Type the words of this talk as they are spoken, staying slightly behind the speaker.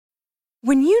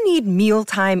When you need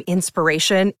mealtime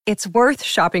inspiration, it's worth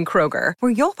shopping Kroger,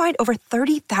 where you'll find over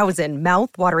 30,000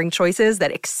 mouth-watering choices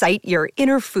that excite your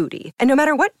inner foodie. And no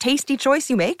matter what tasty choice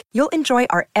you make, you'll enjoy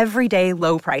our everyday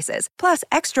low prices, plus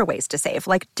extra ways to save,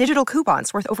 like digital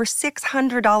coupons worth over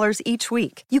 $600 each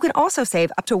week. You can also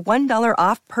save up to $1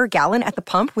 off per gallon at the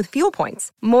pump with fuel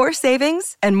points. More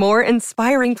savings and more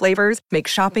inspiring flavors make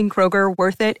shopping Kroger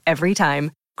worth it every time.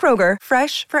 Kroger,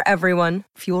 fresh for everyone.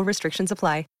 Fuel restrictions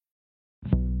apply.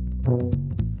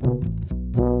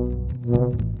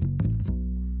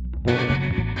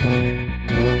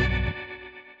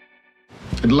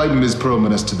 Enlighten Ms.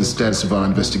 Perlman as to the status of our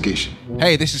investigation.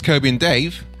 Hey, this is Kobe and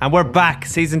Dave. And we're back.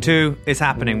 Season 2 is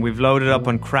happening. We've loaded up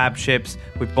on crab ships.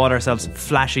 We've bought ourselves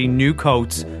flashy new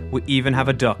coats. We even have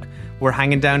a duck. We're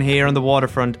hanging down here on the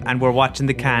waterfront and we're watching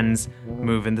the cans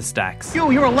move in the stacks.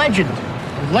 You're a legend.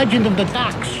 Legend of the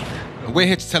docks. We're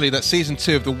here to tell you that Season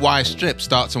 2 of The Wire Strip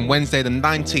starts on Wednesday the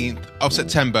 19th of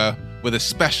September with a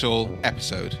special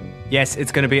episode. Yes,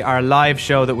 it's going to be our live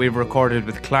show that we've recorded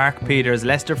with Clark Peters,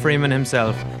 Lester Freeman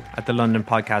himself at the London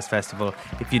Podcast Festival.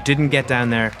 If you didn't get down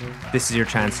there, this is your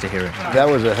chance to hear it. That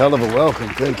was a hell of a welcome.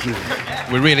 Thank you.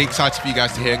 We're really excited for you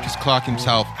guys to hear it because Clark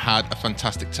himself had a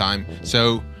fantastic time.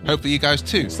 So hopefully you guys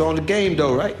too. It's on the game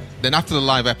though, right? Then after the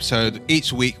live episode,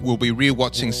 each week we'll be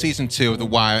re-watching Season 2 of The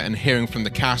Wire and hearing from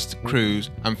the cast, crews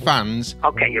and fans.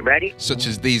 Okay, you ready? Such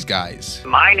as these guys.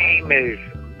 My name is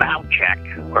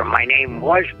Valchek, or my name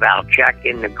was Valchek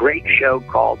in the great show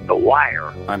called The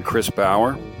Wire. I'm Chris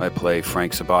Bauer. I play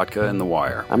Frank Sabatka in The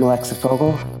Wire. I'm Alexa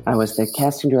Fogel. I was the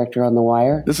casting director on The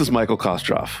Wire. This is Michael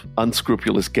Kostroff,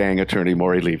 unscrupulous gang attorney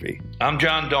Maury Levy. I'm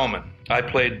John Doman. I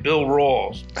played Bill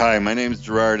Rawls. Hi, my name is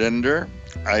Gerard Ender.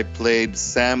 I played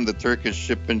Sam, the Turkish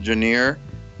ship engineer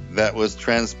that was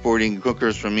transporting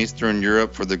cookers from Eastern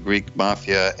Europe for the Greek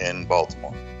mafia in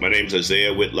Baltimore. My name's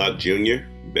Isaiah Whitlock Jr.,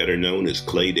 better known as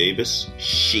Clay Davis.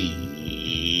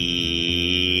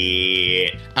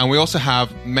 And we also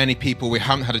have many people we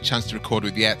haven't had a chance to record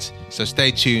with yet, so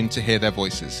stay tuned to hear their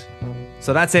voices.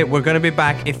 So that's it. We're going to be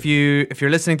back. If you're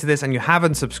listening to this and you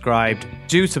haven't subscribed,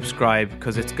 do subscribe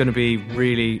because it's going to be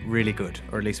really, really good,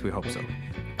 or at least we hope so.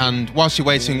 And whilst you're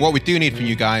waiting, what we do need from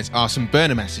you guys are some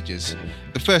burner messages.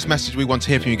 The first message we want to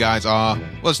hear from you guys are,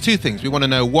 well, there's two things. We want to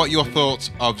know what your thoughts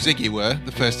of Ziggy were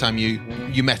the first time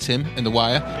you met him in The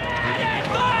Wire.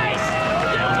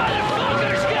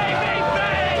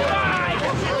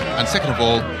 And second of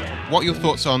all, what are your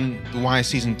thoughts on The Wire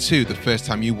Season 2 the first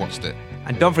time you watched it?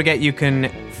 And don't forget, you can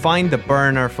find the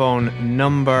burner phone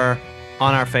number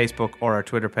on our Facebook or our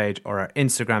Twitter page or our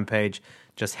Instagram page.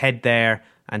 Just head there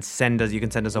and you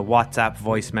can send us a WhatsApp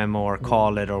voice memo or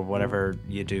call it or whatever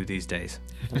you do these days.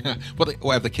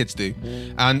 Whatever the kids do.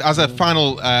 And as a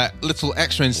final little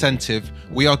extra incentive,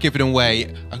 we are giving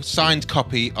away a signed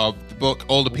copy of the book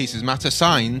All the Pieces Matter,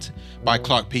 signed by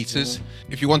Clark Peters.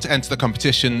 If you want to enter the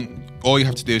competition, all you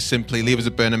have to do is simply leave us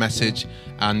a burner message,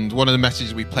 and one of the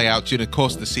messages we play out during the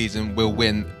course of the season will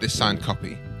win this signed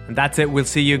copy. And that's it. We'll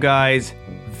see you guys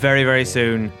very, very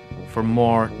soon for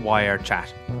more Wire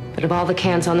chat. But of all the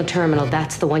cans on the terminal,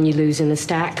 that's the one you lose in the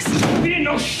stacks. We didn't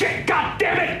know shit,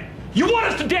 goddammit! You want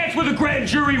us to dance with a grand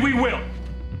jury, we will!